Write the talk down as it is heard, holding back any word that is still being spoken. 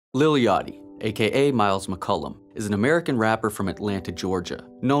Lil Yachty, aka Miles McCullum, is an American rapper from Atlanta, Georgia,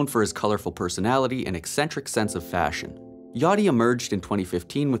 known for his colorful personality and eccentric sense of fashion. Yachty emerged in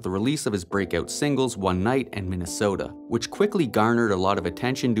 2015 with the release of his breakout singles One Night and Minnesota, which quickly garnered a lot of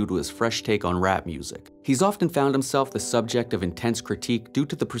attention due to his fresh take on rap music. He's often found himself the subject of intense critique due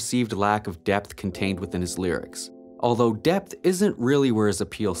to the perceived lack of depth contained within his lyrics. Although depth isn't really where his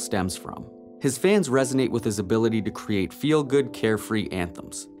appeal stems from. His fans resonate with his ability to create feel-good, carefree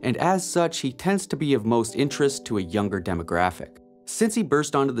anthems, and as such, he tends to be of most interest to a younger demographic. Since he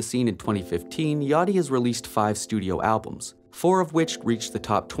burst onto the scene in 2015, Yachty has released 5 studio albums, 4 of which reached the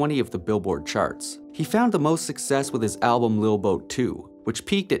top 20 of the Billboard charts. He found the most success with his album Lil Boat 2, which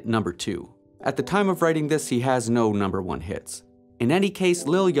peaked at number 2. At the time of writing this, he has no number 1 hits. In any case,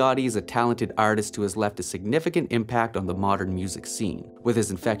 Lil Yachty is a talented artist who has left a significant impact on the modern music scene. With his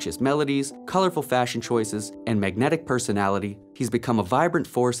infectious melodies, colorful fashion choices, and magnetic personality, he's become a vibrant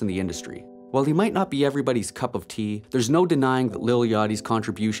force in the industry. While he might not be everybody's cup of tea, there's no denying that Lil Yachty's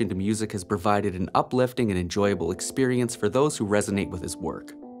contribution to music has provided an uplifting and enjoyable experience for those who resonate with his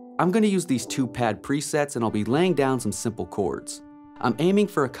work. I'm going to use these 2 pad presets and I'll be laying down some simple chords. I'm aiming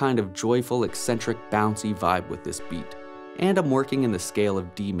for a kind of joyful, eccentric, bouncy vibe with this beat. And I'm working in the scale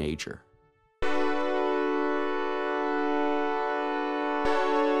of D major.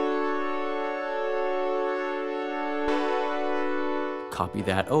 Copy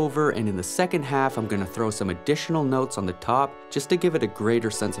that over, and in the second half I'm going to throw some additional notes on the top just to give it a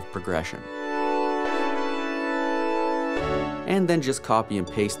greater sense of progression. And then just copy and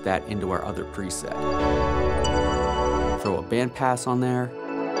paste that into our other preset. Throw a bandpass on there.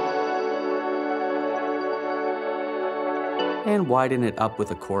 And widen it up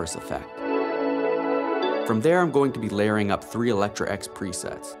with a chorus effect. From there, I'm going to be layering up 3 Electra X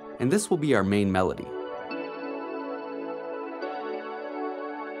presets, and this will be our main melody.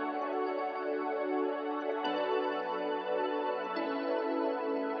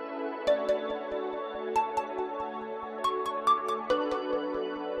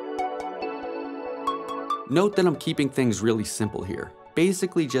 Note that I'm keeping things really simple here,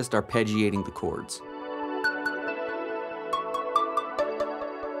 basically just arpeggiating the chords.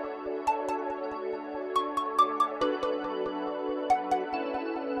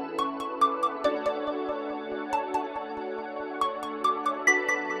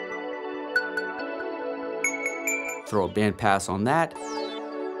 Throw a bandpass on that.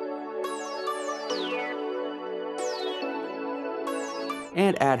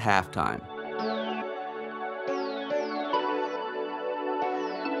 And add halftime.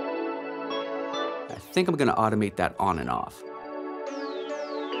 I think I'm going to automate that on and off.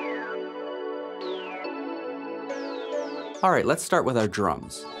 Alright, let's start with our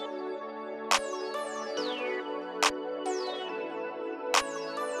drums.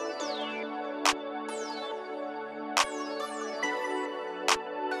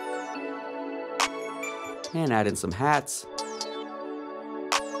 And add in some hats.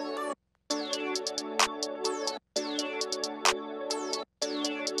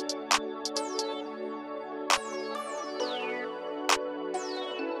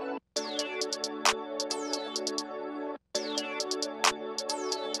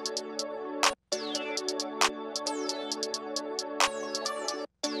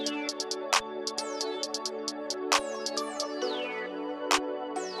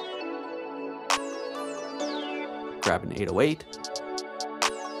 Grab an 808.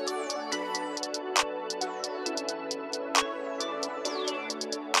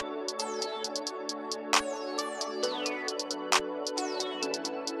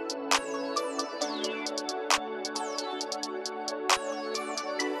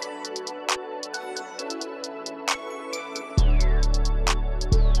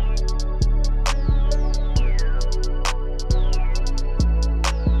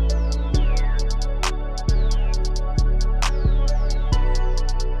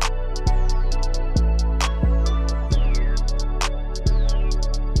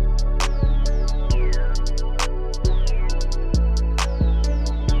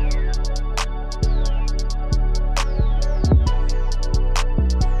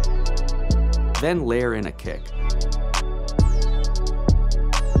 Then layer in a kick.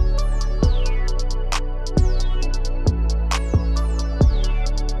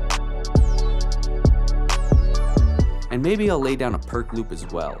 And maybe I'll lay down a perk loop as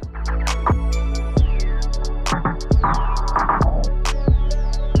well.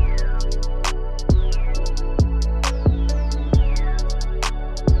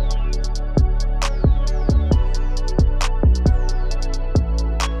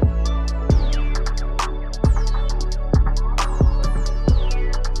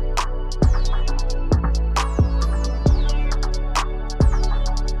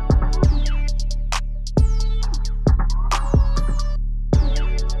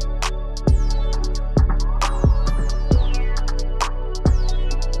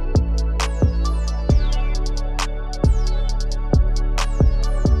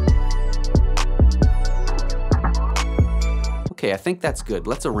 Okay, I think that's good.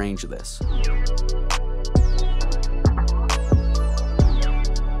 Let's arrange this.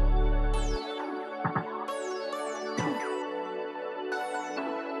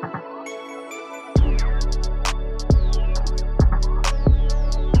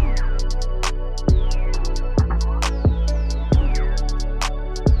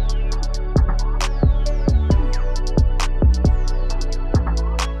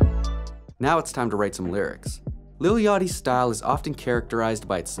 Now it's time to write some lyrics. Lil Yachty's style is often characterized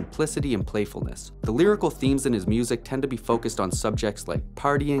by its simplicity and playfulness. The lyrical themes in his music tend to be focused on subjects like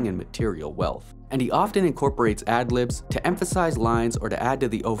partying and material wealth, and he often incorporates ad-libs to emphasize lines or to add to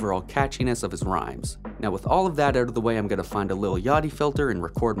the overall catchiness of his rhymes. Now with all of that out of the way, I'm gonna find a Lil Yachty filter and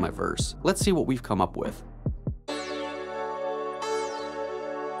record my verse. Let's see what we've come up with.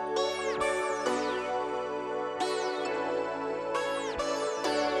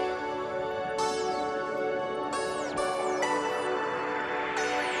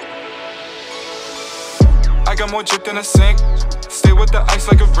 I got more drip than a sink. Stay with the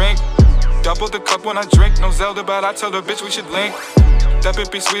ice like a rink. Double the cup when I drink. No Zelda, but I tell the bitch we should link. That bitch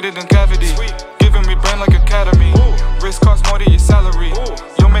be sweeter than cavity. Giving me brain like academy. Risk costs more than your salary.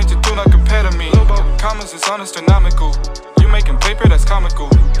 Your main to do not compare to me. Commas is unastronomical. You making paper that's comical.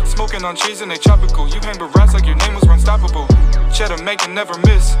 Smoking on trees and they tropical. You hang with rats like your name was unstoppable. Cheddar making never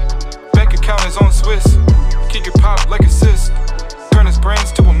miss. Bank account is on Swiss. Keep it pop like a cyst. Turn his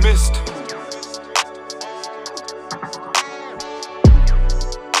brains to a mist.